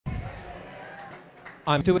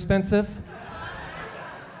I'm too expensive?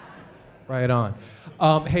 Right on.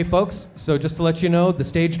 Hey folks, so just to let you know, the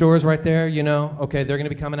stage door is right there, you know. Okay, they're gonna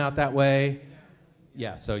be coming out that way.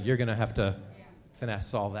 Yeah, so you're gonna have to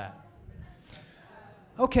finesse all that.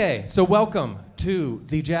 Okay, so welcome to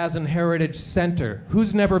the Jazz and Heritage Center.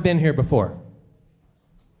 Who's never been here before?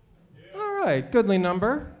 All right, goodly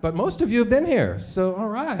number, but most of you have been here, so all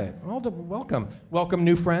right, welcome. Welcome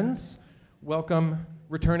new friends, welcome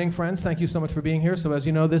returning friends. Thank you so much for being here. So as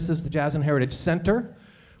you know, this is the Jazz and Heritage Center.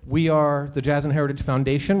 We are the Jazz and Heritage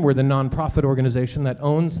Foundation. We're the nonprofit organization that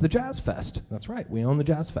owns the Jazz Fest. That's right, we own the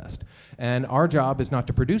Jazz Fest. And our job is not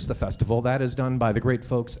to produce the festival. That is done by the great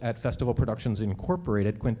folks at Festival Productions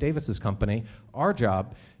Incorporated, Quint Davis's company. Our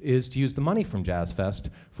job is to use the money from Jazz Fest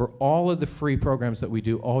for all of the free programs that we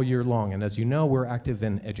do all year long. And as you know, we're active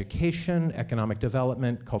in education, economic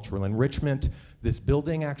development, cultural enrichment. This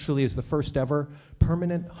building actually is the first ever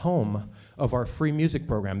permanent home of our free music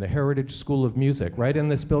program, the Heritage School of Music, right in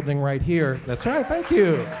this building right here. That's right, thank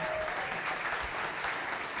you.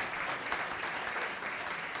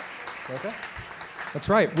 Okay. That's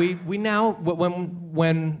right, we now,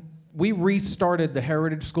 when we restarted the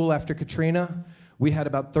Heritage School after Katrina, we had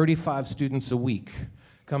about 35 students a week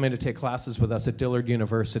come in to take classes with us at Dillard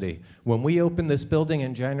University. When we opened this building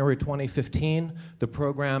in January 2015, the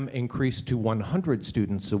program increased to 100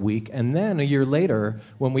 students a week. And then a year later,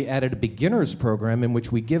 when we added a beginners program in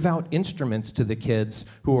which we give out instruments to the kids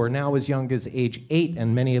who are now as young as age 8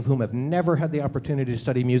 and many of whom have never had the opportunity to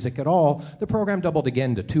study music at all, the program doubled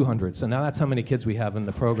again to 200. So now that's how many kids we have in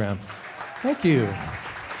the program. Thank you.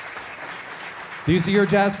 These are your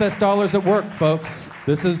Jazz Fest dollars at work, folks.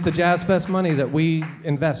 This is the Jazz Fest money that we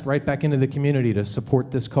invest right back into the community to support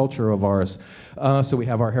this culture of ours. So we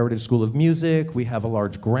have our Heritage School of Music. We have a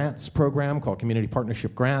large grants program called Community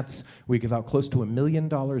Partnership Grants. We give out close to $1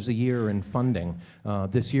 million a year in funding.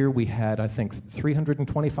 This year we had, I think,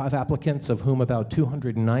 325 applicants, of whom about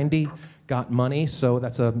 290 got money. So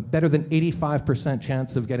that's a better than 85%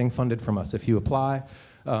 chance of getting funded from us if you apply.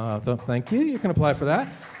 Thank you. You can apply for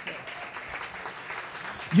that.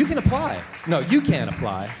 You can apply. No, you can't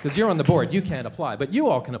apply, because you're on the board. You can't apply, but you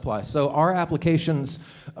all can apply. So our applications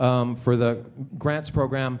for the grants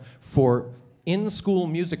program for in-school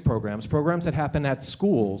music programs, programs that happen at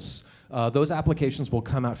schools, those applications will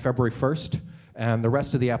come out February 1st, and the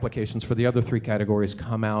rest of the applications for the other 3 categories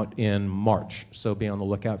come out in March. So be on the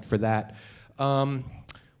lookout for that.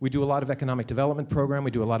 We do a lot of economic development program. We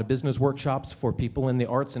do a lot of business workshops for people in the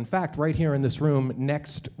arts. In fact, right here in this room,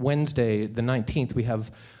 next Wednesday, the 19th, we have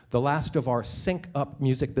the last of our Sync Up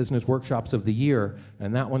music business workshops of the year,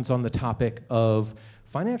 and that one's on the topic of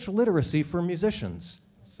financial literacy for musicians.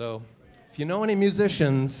 So if you know any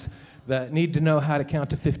musicians that need to know how to count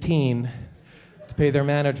to 15 to pay their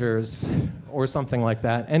managers or something like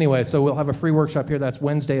that. Anyway, so we'll have a free workshop here. That's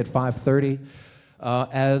Wednesday at 5:30.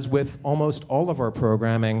 As with almost all of our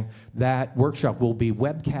programming, that workshop will be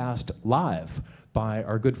webcast live by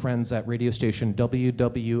our good friends at radio station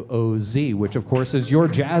WWOZ, which of course is your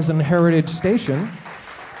Jazz and Heritage station.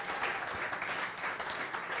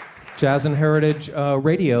 Jazz and Heritage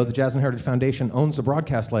Radio, the Jazz and Heritage Foundation, owns the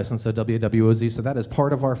broadcast license at WWOZ, so that is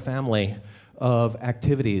part of our family of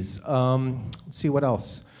activities. Let's see what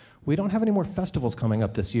else. We don't have any more festivals coming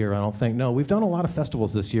up this year, I don't think. No, we've done a lot of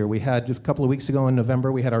festivals this year. We had, just a couple of weeks ago in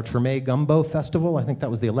November, we had our Treme Gumbo Festival. I think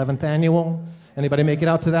that was the 11th annual. Anybody make it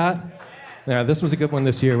out to that? Yeah, this was a good one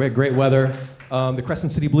this year. We had great weather. The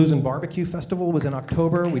Crescent City Blues and Barbecue Festival was in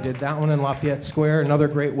October. We did that one in Lafayette Square, another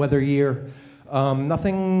great weather year.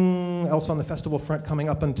 Nothing else on the festival front coming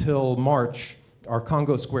up until March. Our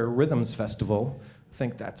Congo Square Rhythms Festival. I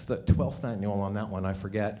think that's the 12th annual on that one, I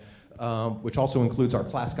forget. Which also includes our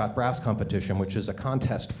Clascott Brass Competition, which is a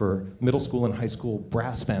contest for middle school and high school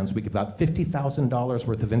brass bands. We give out $50,000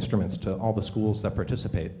 worth of instruments to all the schools that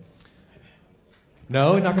participate.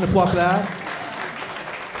 No, you're not going to plug that?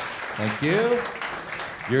 Thank you.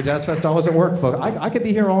 Your Jazz Fest dollars at work, folks. I could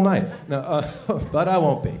be here all night, no, but I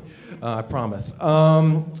won't be, I promise.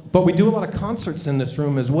 But we do a lot of concerts in this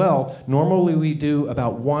room as well. Normally we do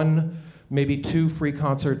about 1, maybe 2 free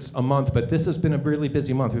concerts a month, but this has been a really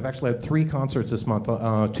busy month. We've actually had 3 concerts this month.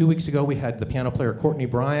 2 weeks ago, we had the piano player Courtney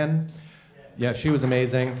Bryan. Yeah, she was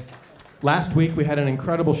amazing. Last week, we had an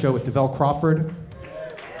incredible show with DeVell Crawford.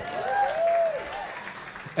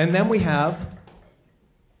 And then we have,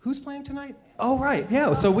 who's playing tonight? Oh, right,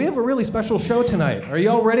 yeah, so we have a really special show tonight. Are you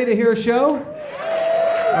all ready to hear a show?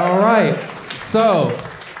 All right, so,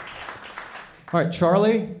 all right,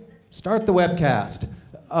 Charlie, start the webcast.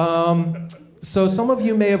 So some of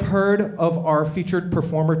you may have heard of our featured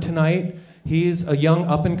performer tonight. He's a young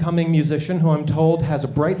up-and-coming musician who I'm told has a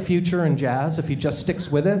bright future in jazz if he just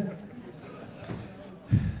sticks with it.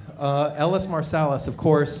 Ellis Marsalis, of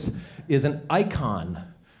course, is an icon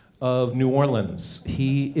of New Orleans.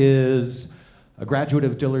 He is a graduate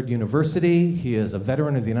of Dillard University. He is a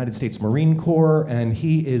veteran of the United States Marine Corps, and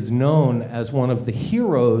he is known as one of the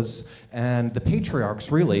heroes and the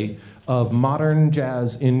patriarchs, really, of modern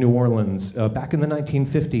jazz in New Orleans. Back in the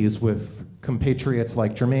 1950s with compatriots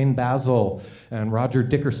like Jermaine Basil and Roger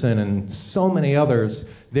Dickerson and so many others,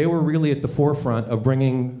 they were really at the forefront of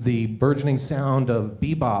bringing the burgeoning sound of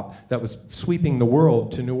bebop that was sweeping the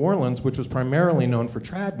world to New Orleans, which was primarily known for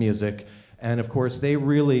trad music. And of course, they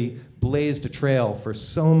really blazed a trail for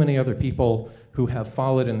so many other people who have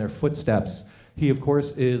followed in their footsteps. He, of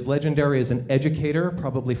course, is legendary as an educator,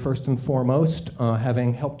 probably first and foremost,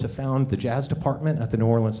 having helped to found the jazz department at the New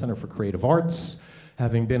Orleans Center for Creative Arts,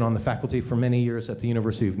 having been on the faculty for many years at the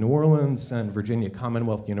University of New Orleans and Virginia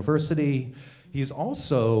Commonwealth University. He's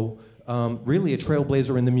also really a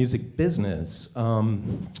trailblazer in the music business.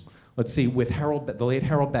 Let's see, with the late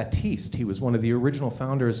Harold Baptiste, he was one of the original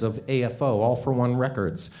founders of AFO, All for One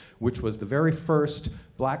Records, which was the very first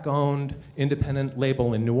black-owned independent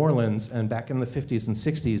label in New Orleans. And back in the 50s and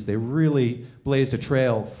 60s, they really blazed a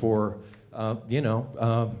trail for,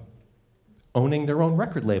 owning their own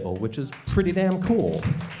record label, which is pretty damn cool.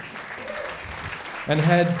 And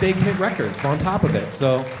had big hit records on top of it.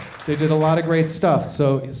 So they did a lot of great stuff.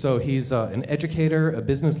 So he's an educator, a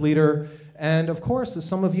business leader, and of course, as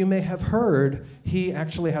some of you may have heard, he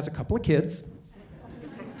actually has a couple of kids.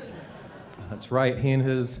 That's right, he and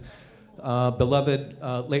his beloved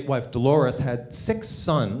late wife Dolores had 6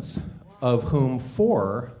 sons, of whom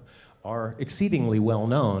 4 are exceedingly well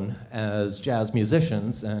known as jazz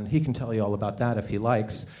musicians, and he can tell you all about that if he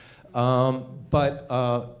likes.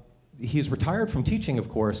 But he's retired from teaching, of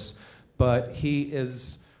course, but he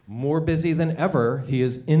is more busy than ever. He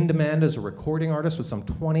is in demand as a recording artist with some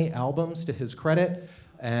 20 albums to his credit,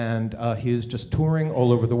 and he is just touring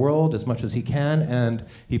all over the world as much as he can, and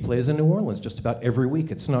he plays in New Orleans just about every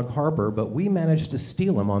week at Snug Harbor, but we managed to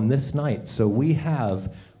steal him on this night, so we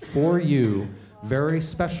have for you, very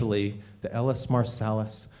specially, the Ellis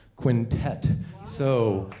Marsalis Quintet.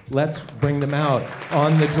 So let's bring them out.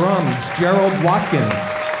 On the drums, Gerald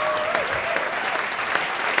Watkins.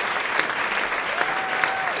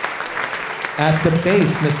 At the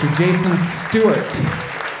bass, Mr. Jason Stewart.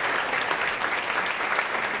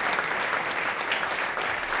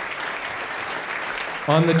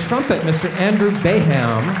 On the trumpet, Mr. Andrew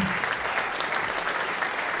Baham.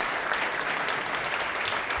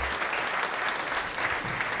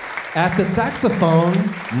 At the saxophone,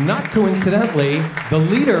 not coincidentally, the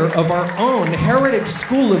leader of our own Heritage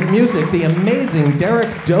School of Music, the amazing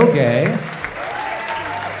Derek Doge.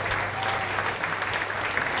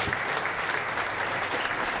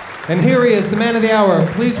 And here he is, the man of the hour.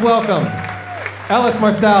 Please welcome Ellis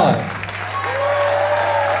Marsalis.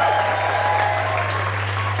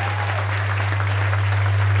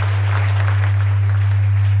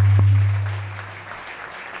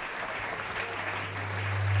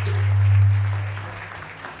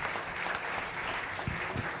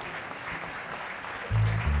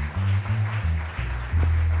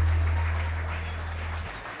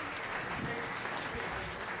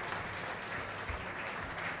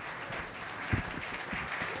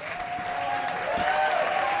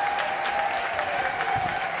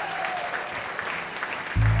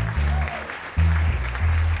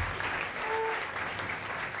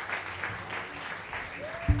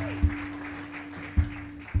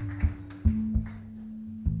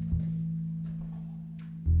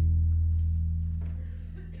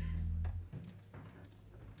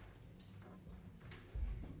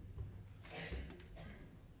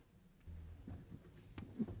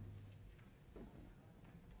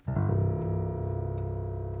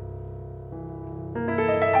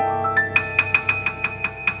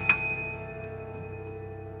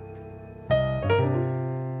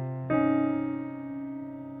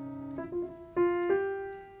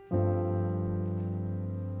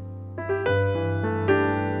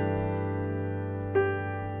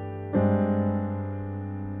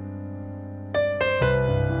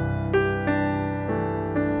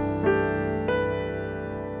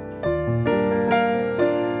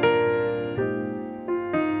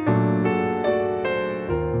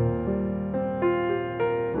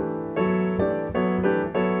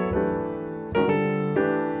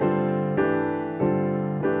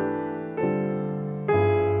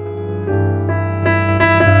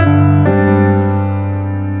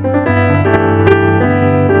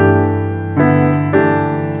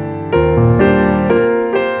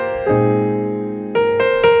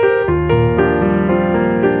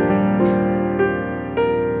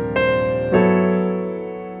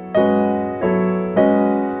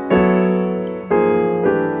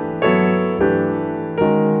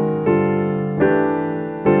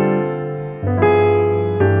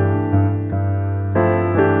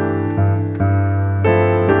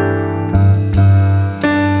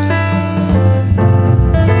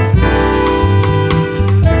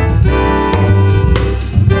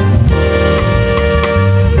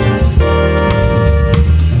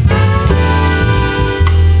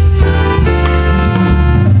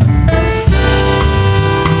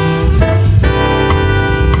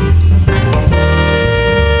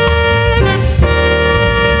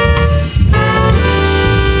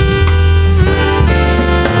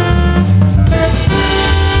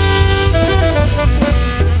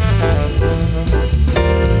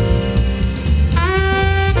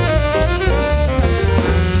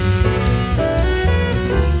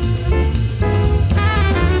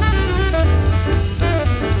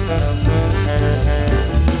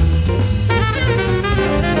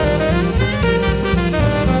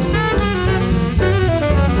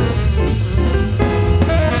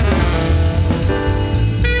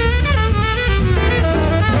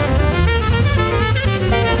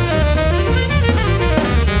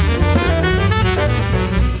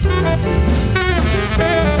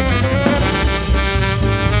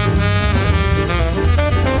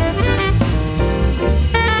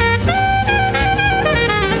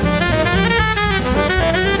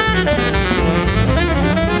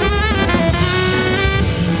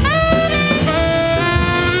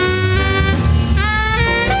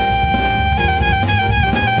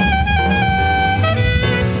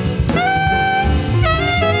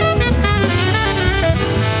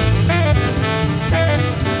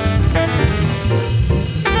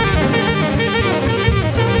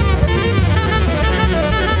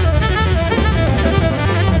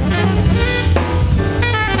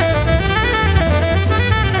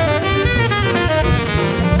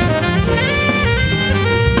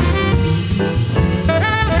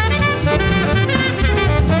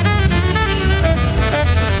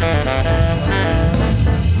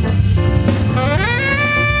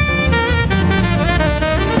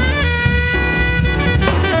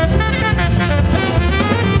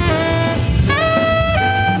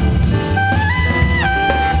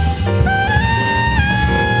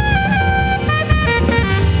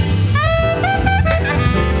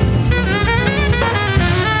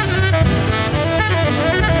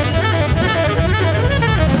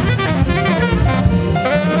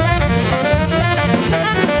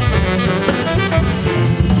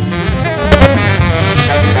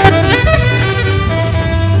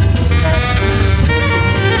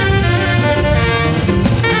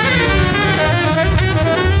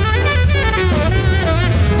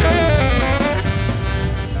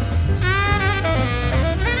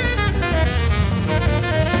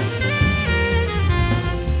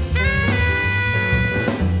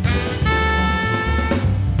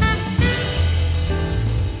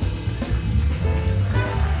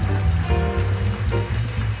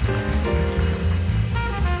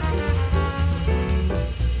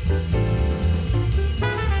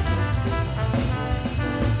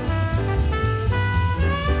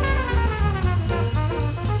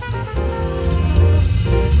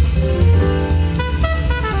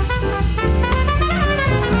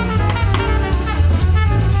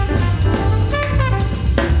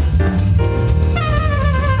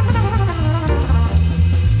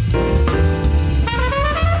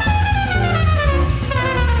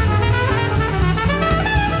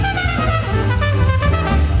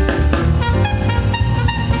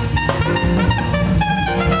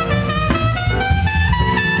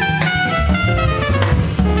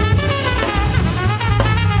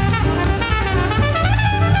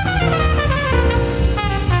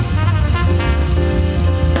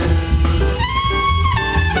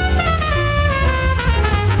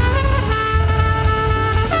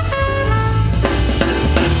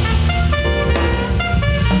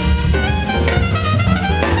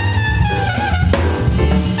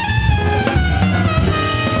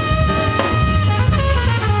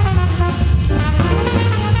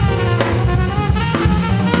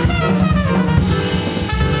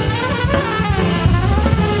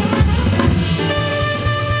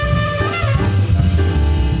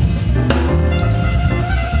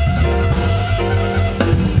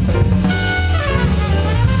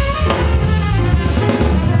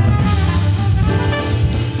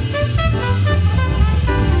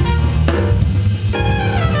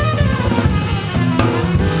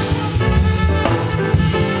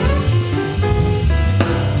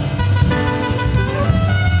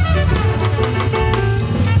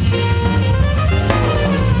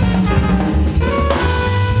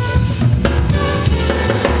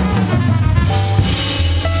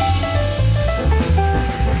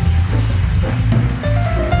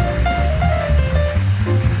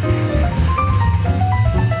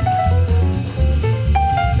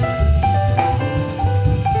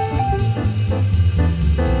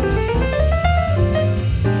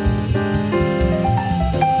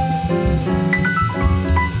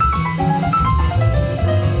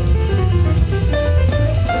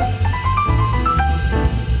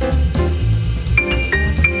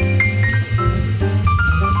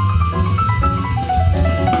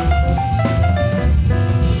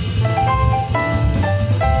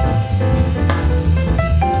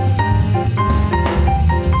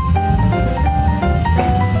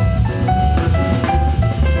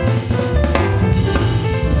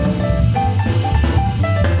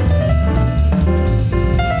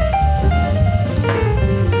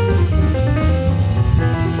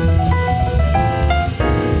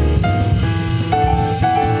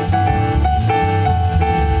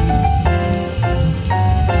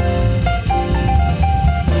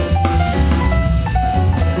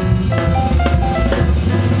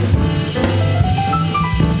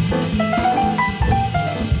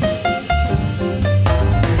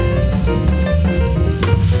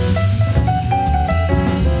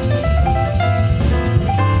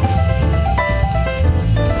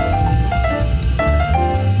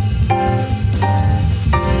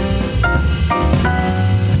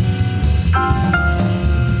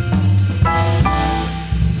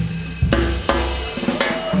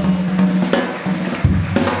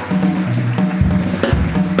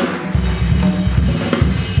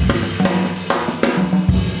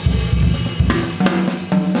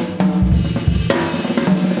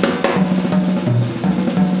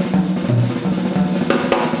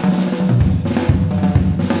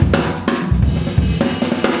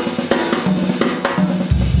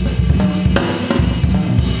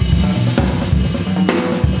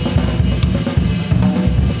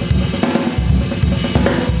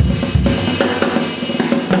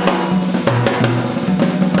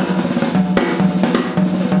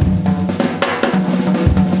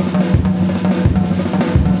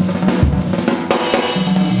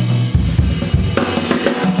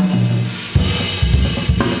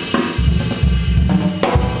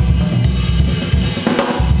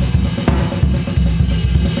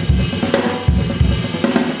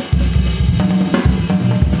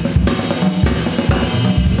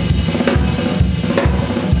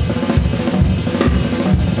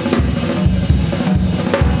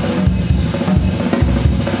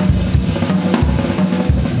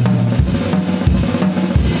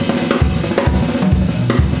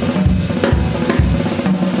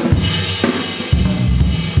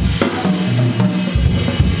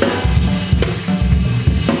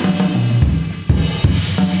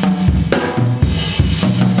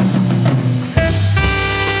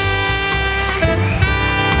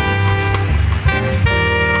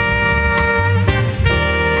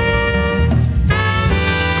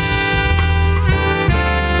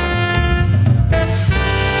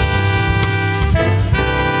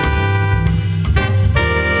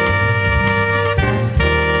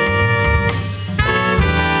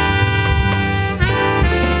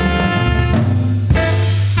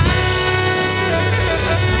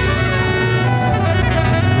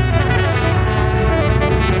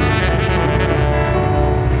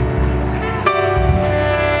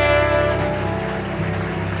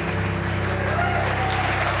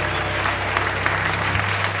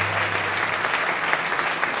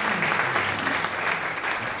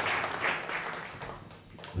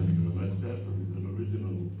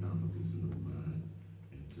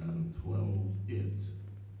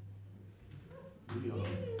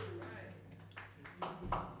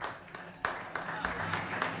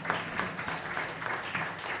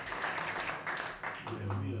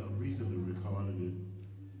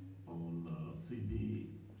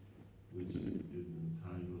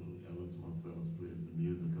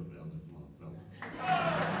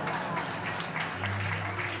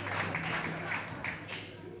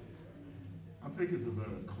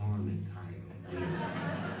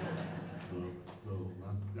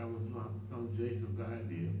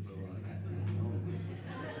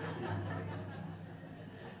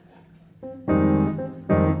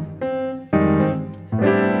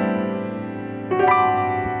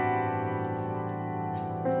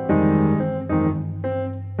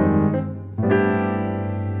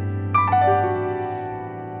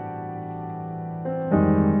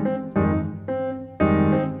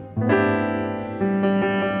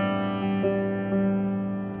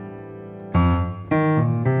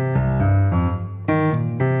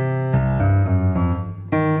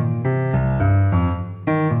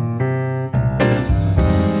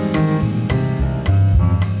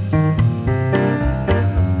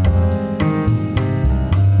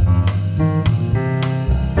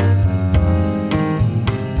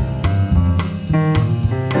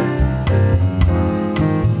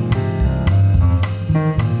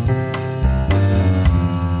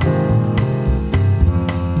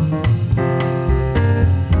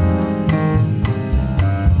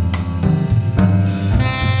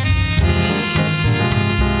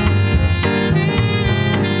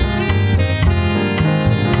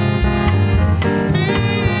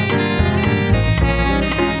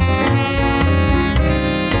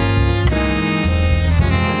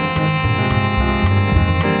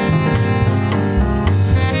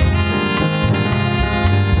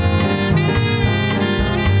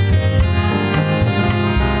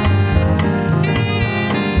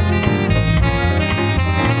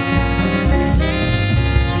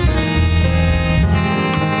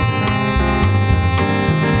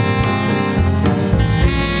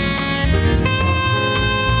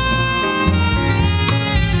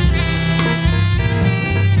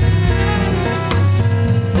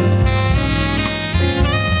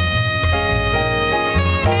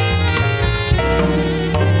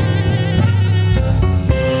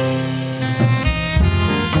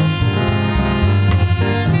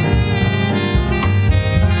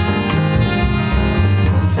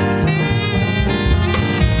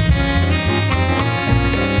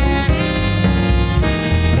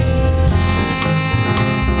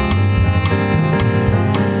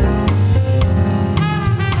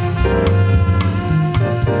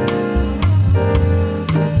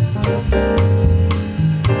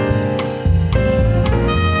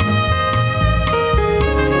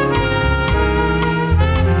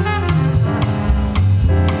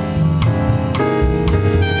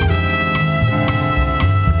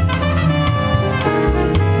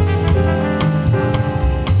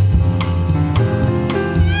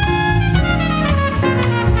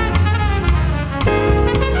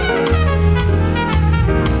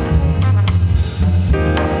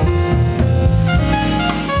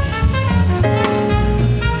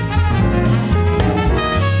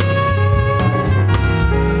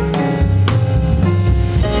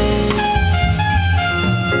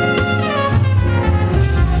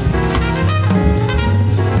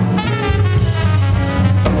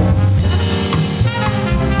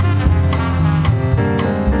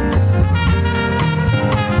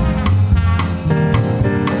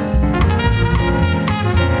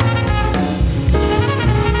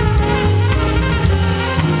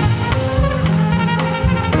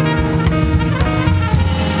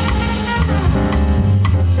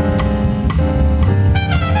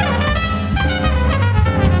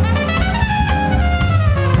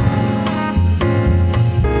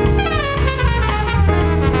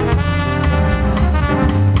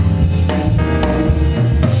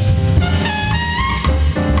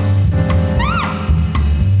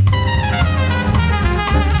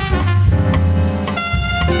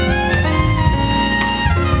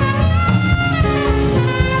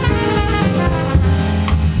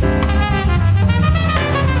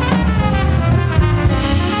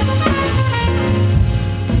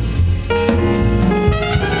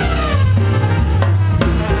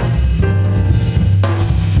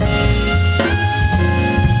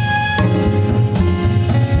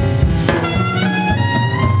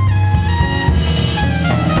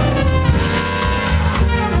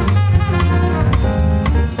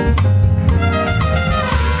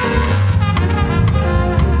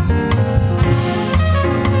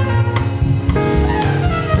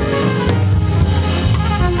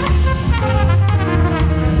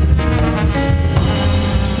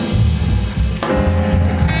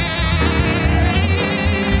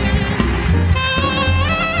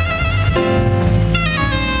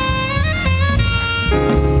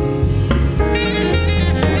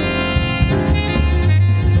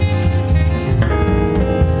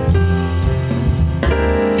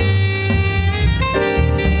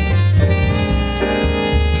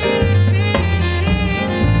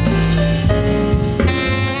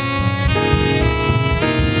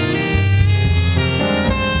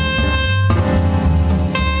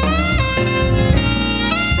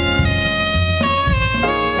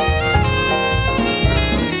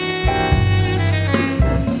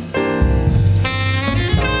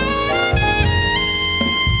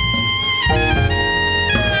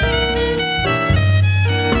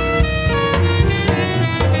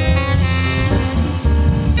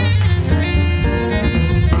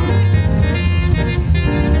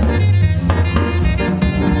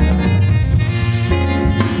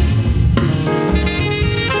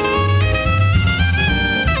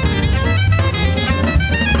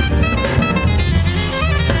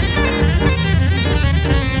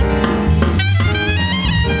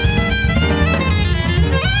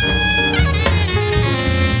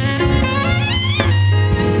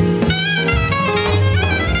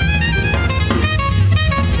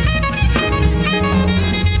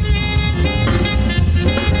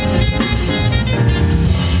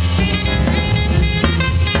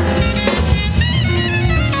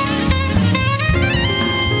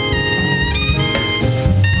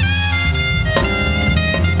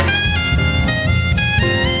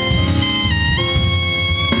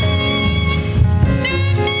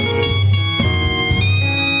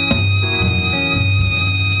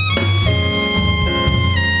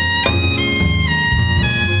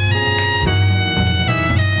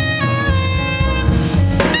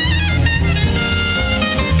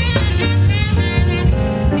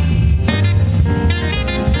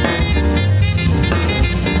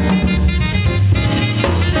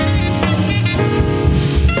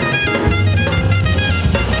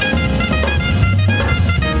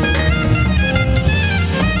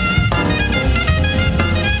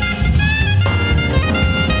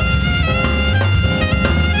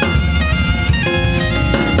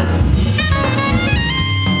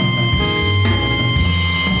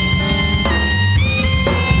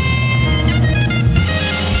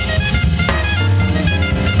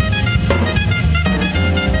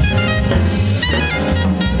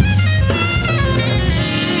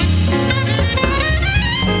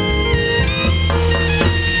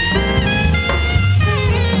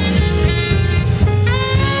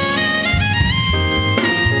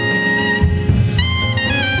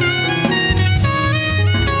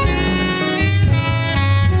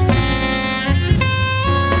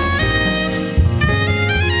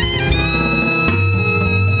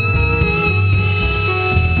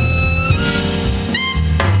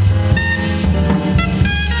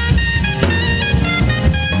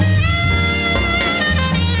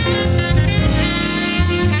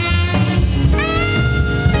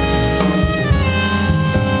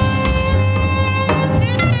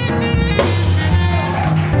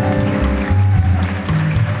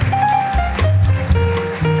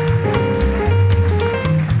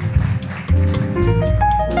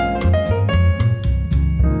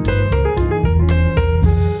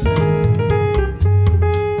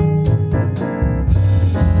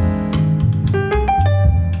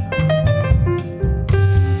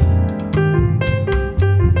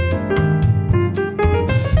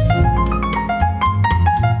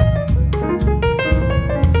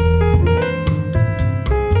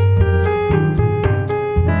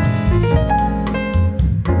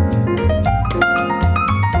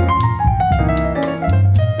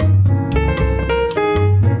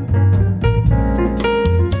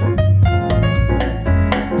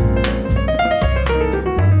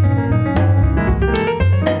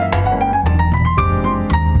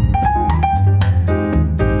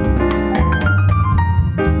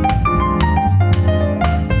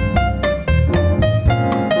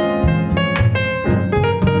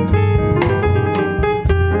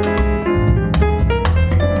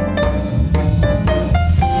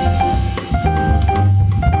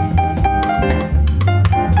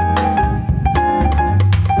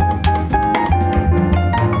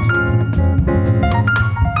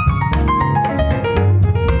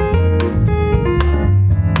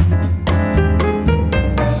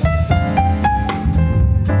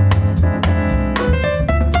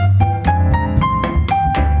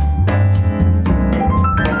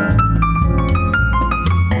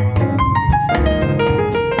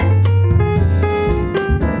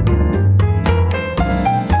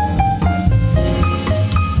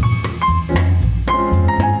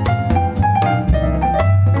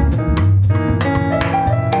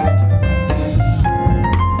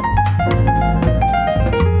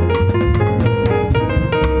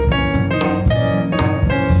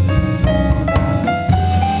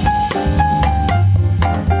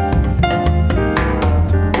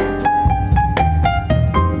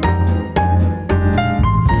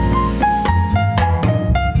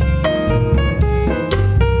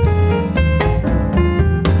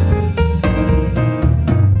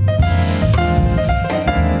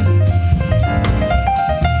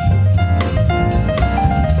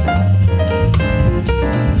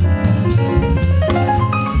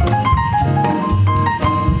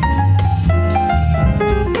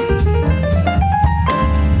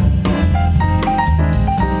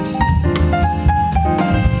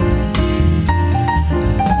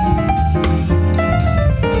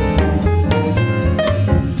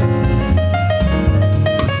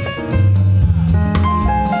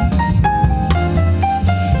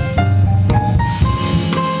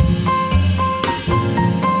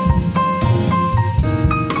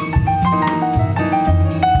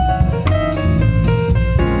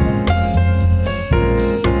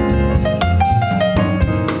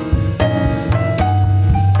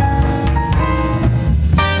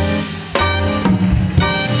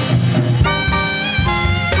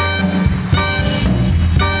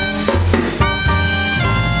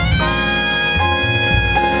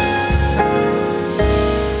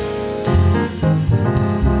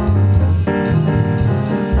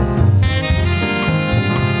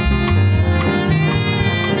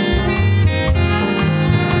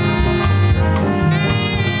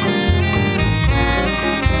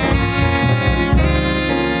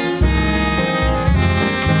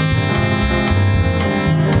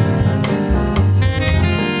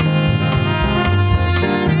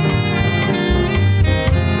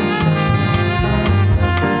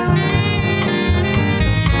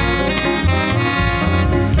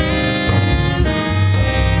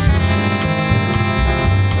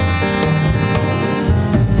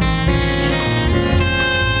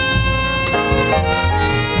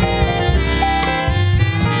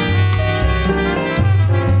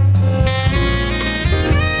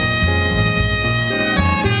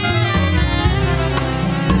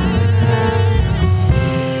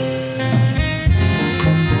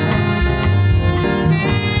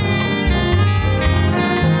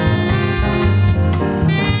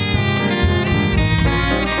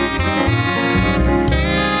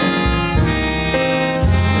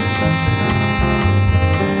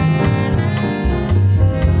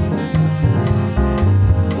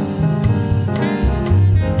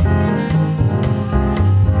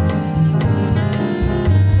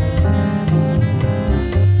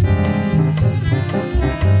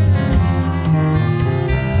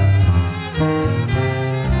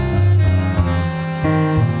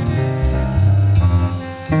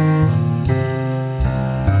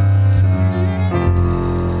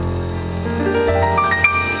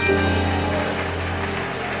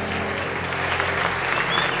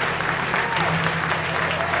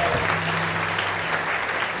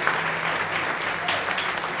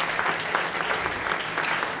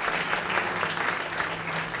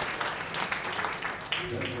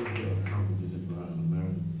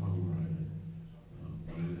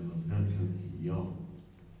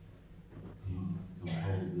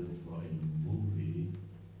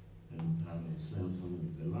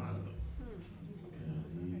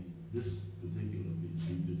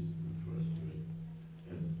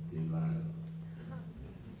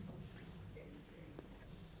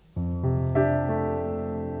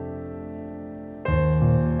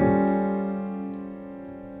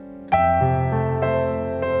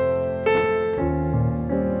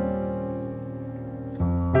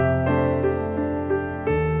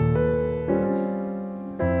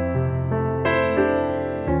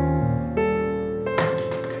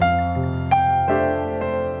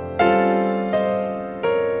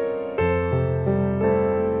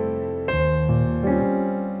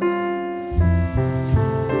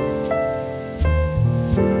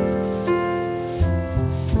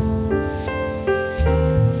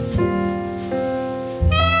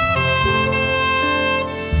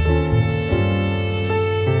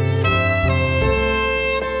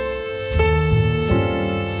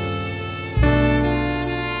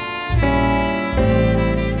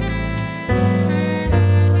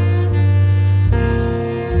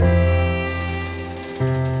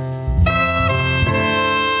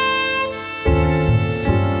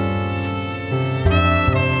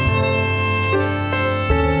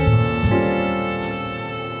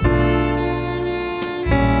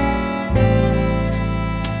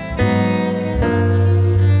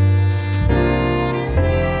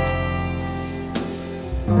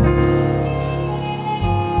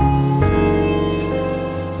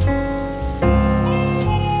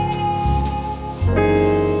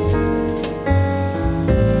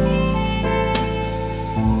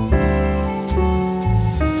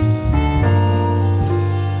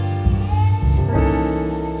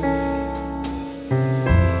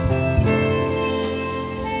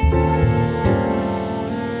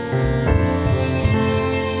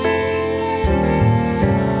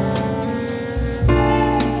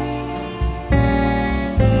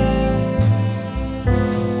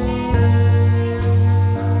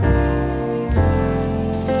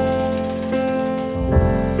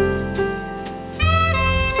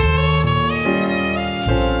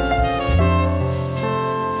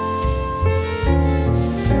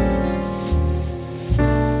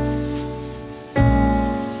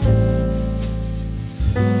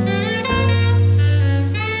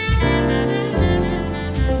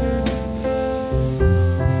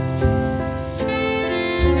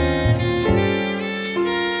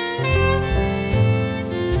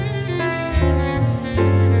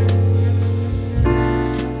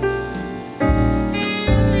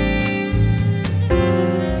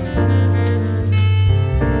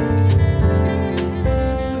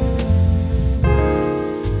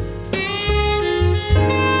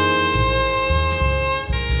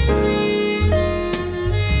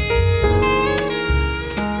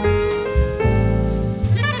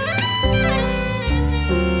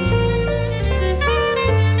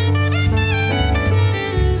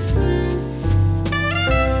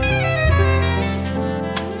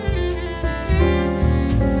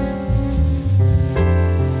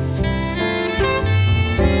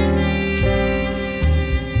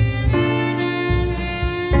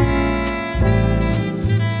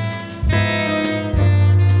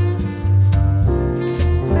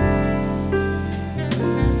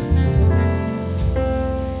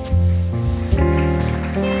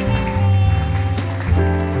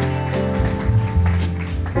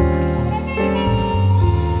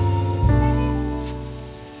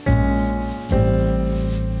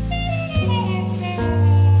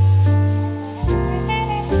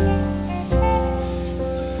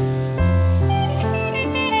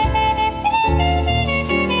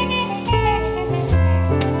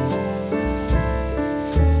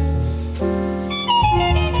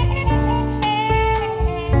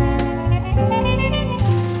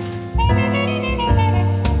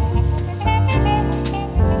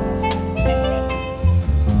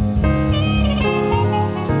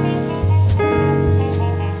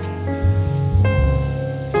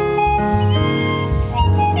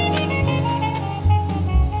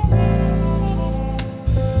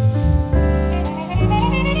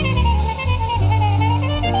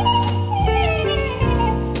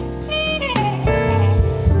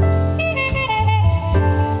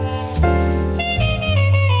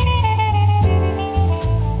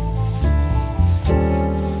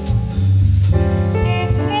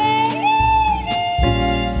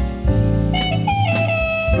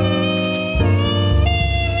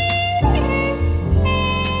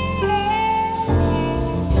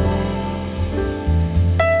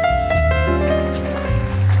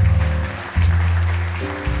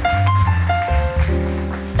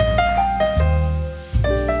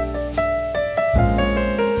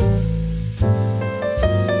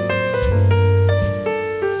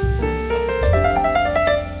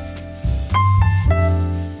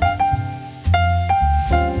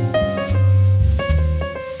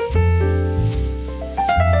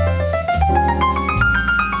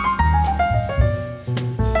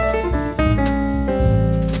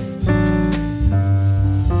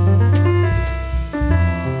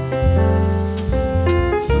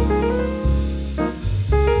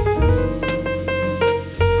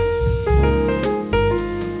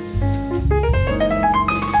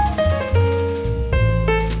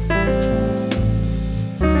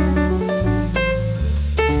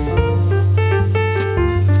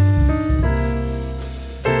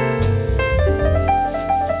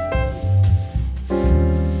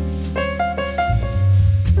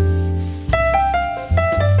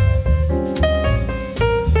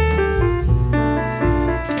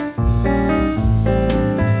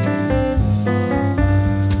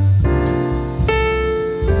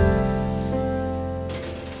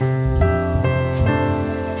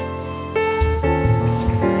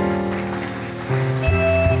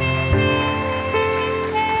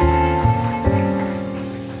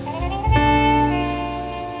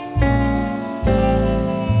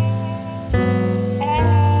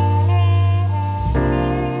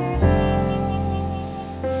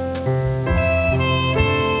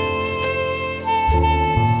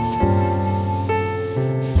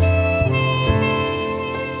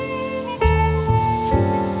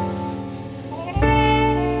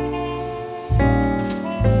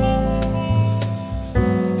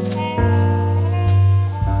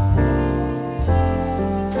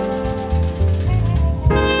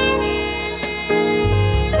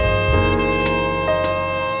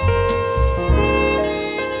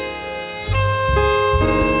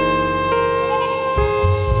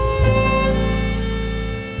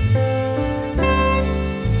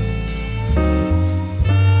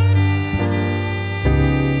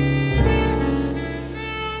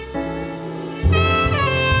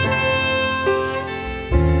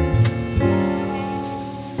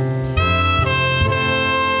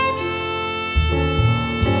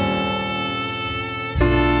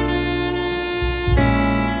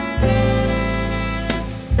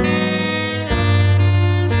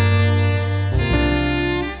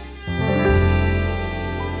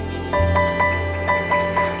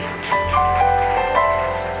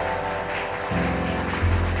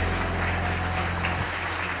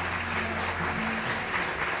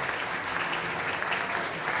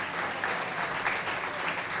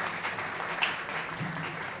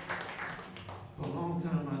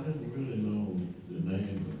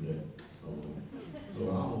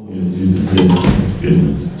 It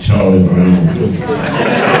was Charlie Brown. It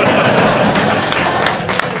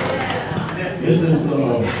is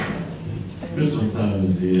Christmas time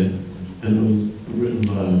is here, and it was written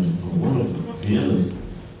by a wonderful pianist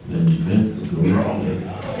named Vince Guaraldi.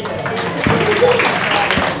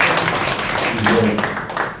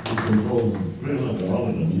 He composed pretty much all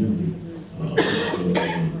of the music for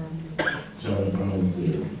Charlie Brown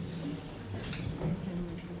series.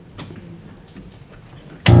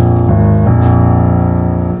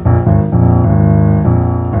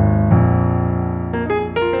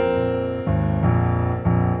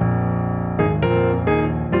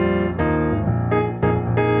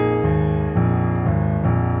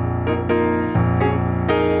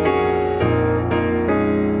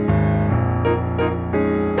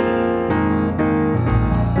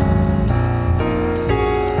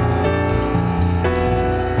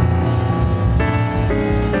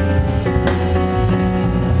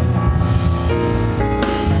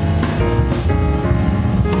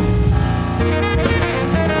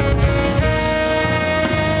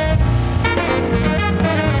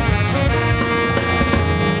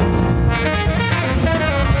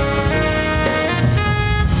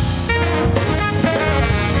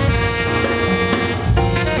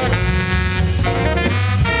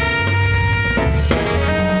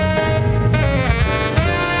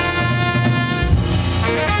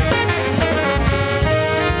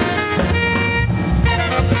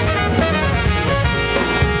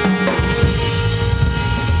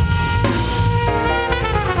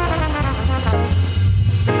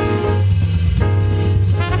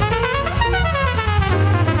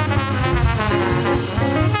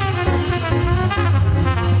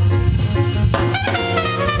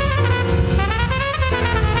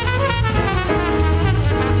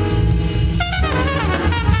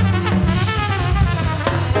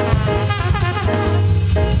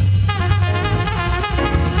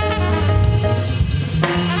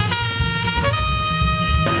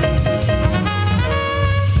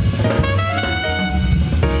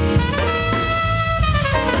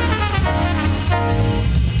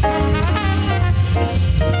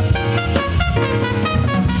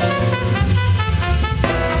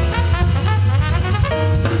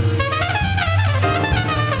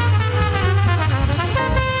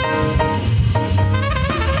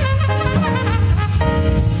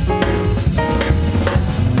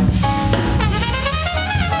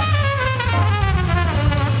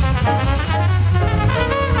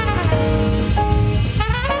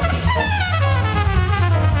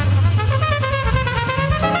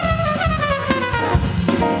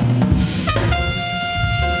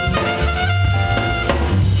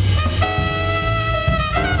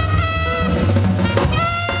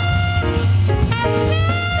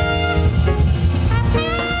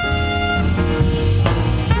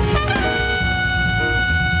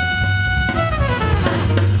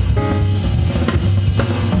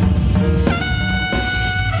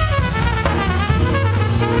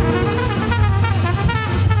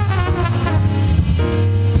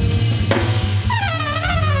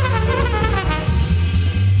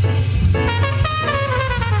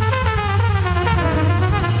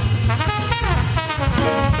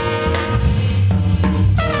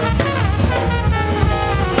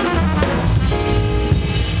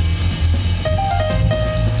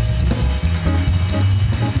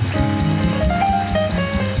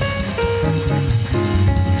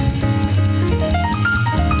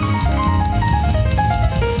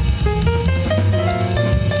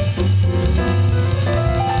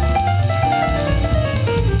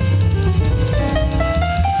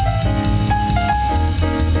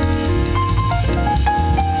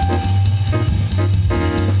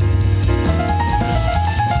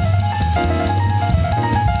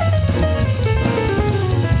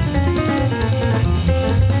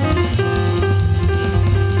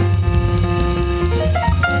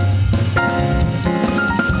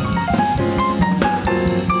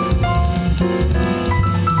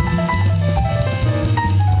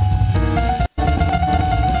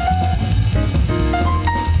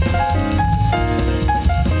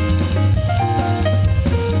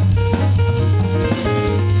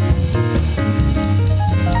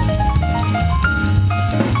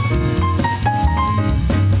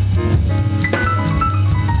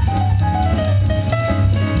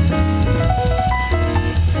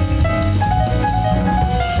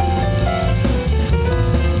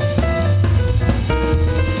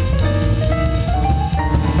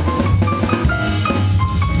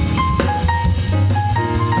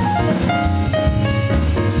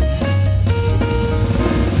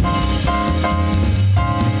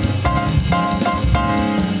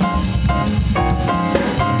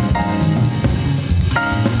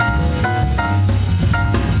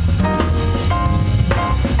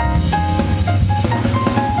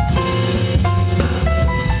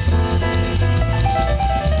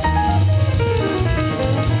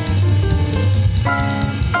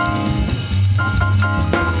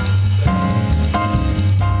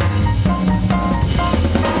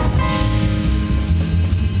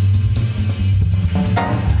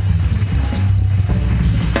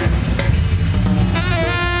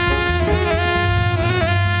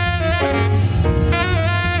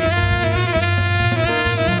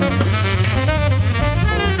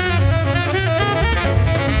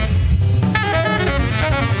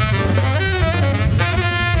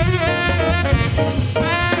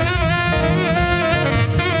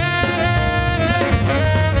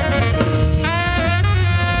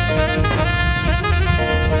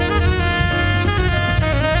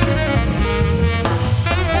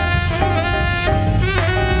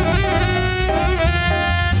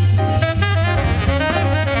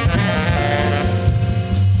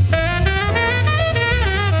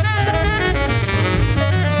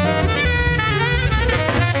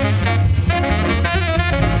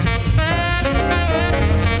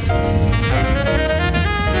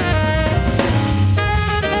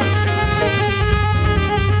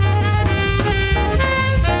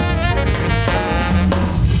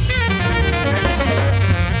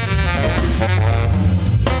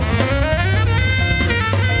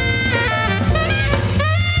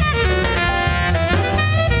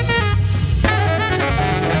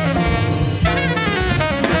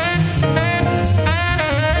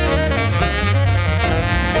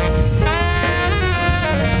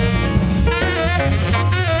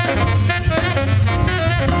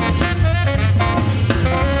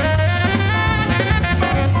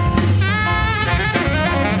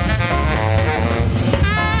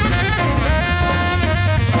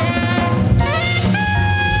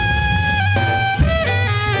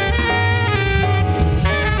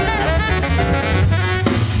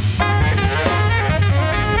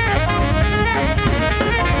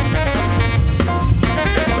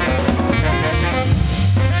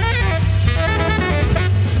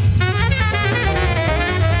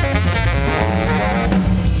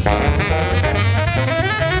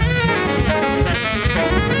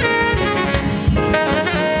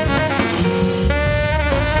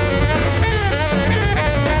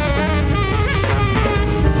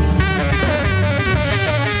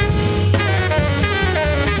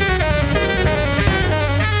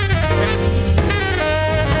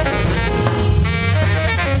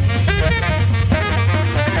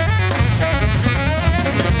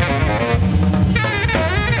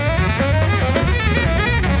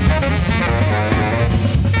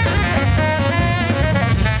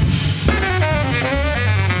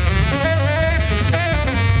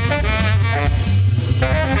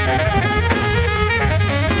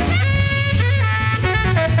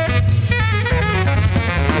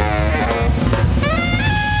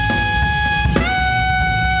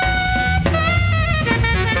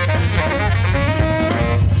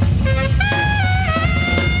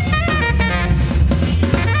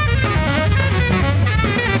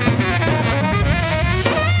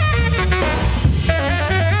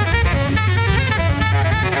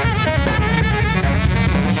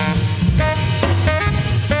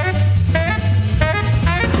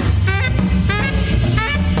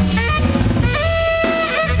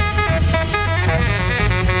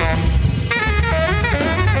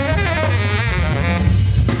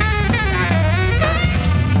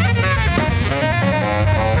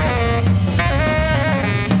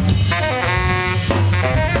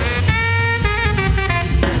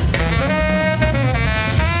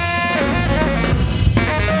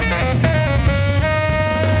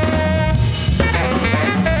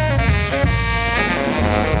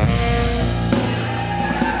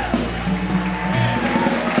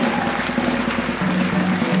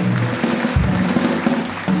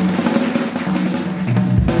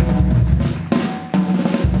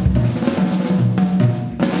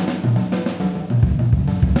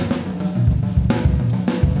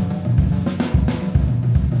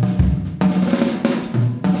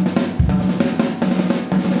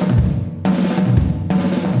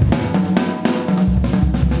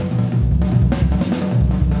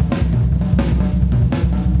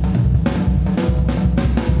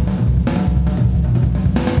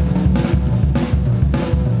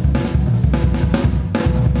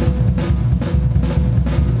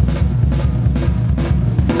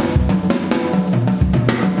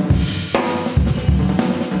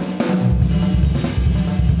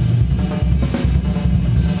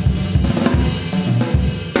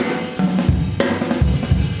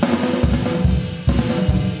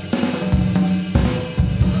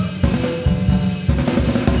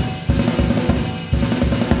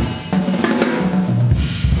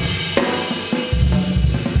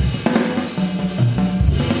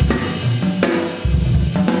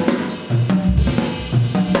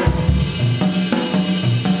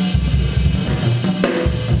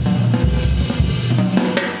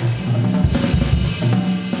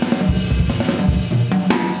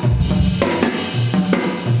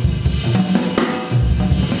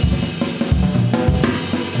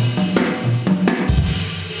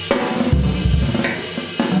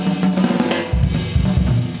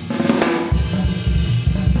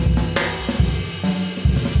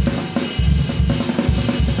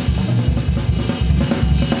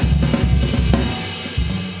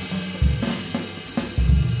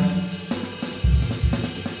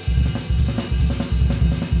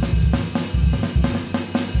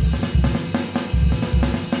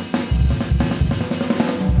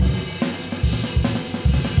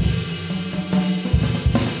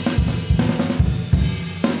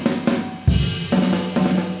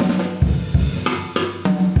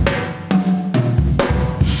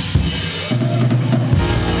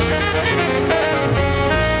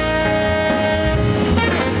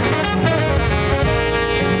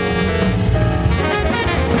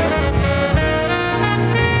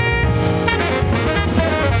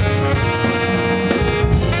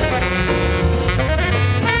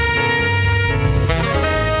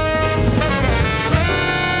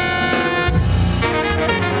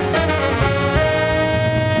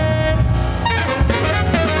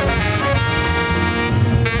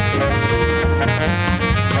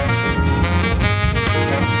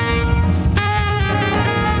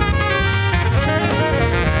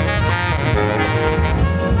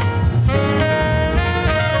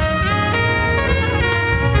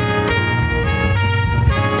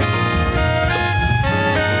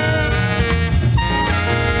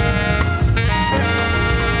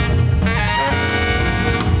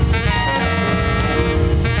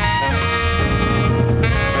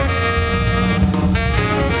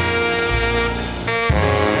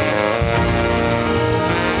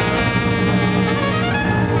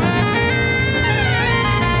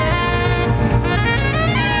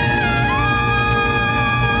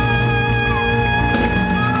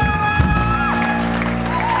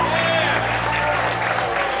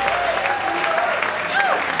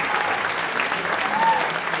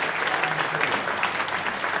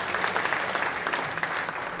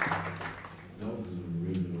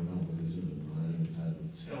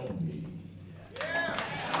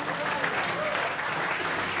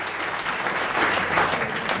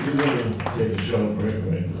 we're going to take a short break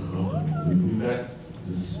right now. We'll be back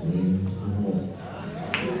to swing some more.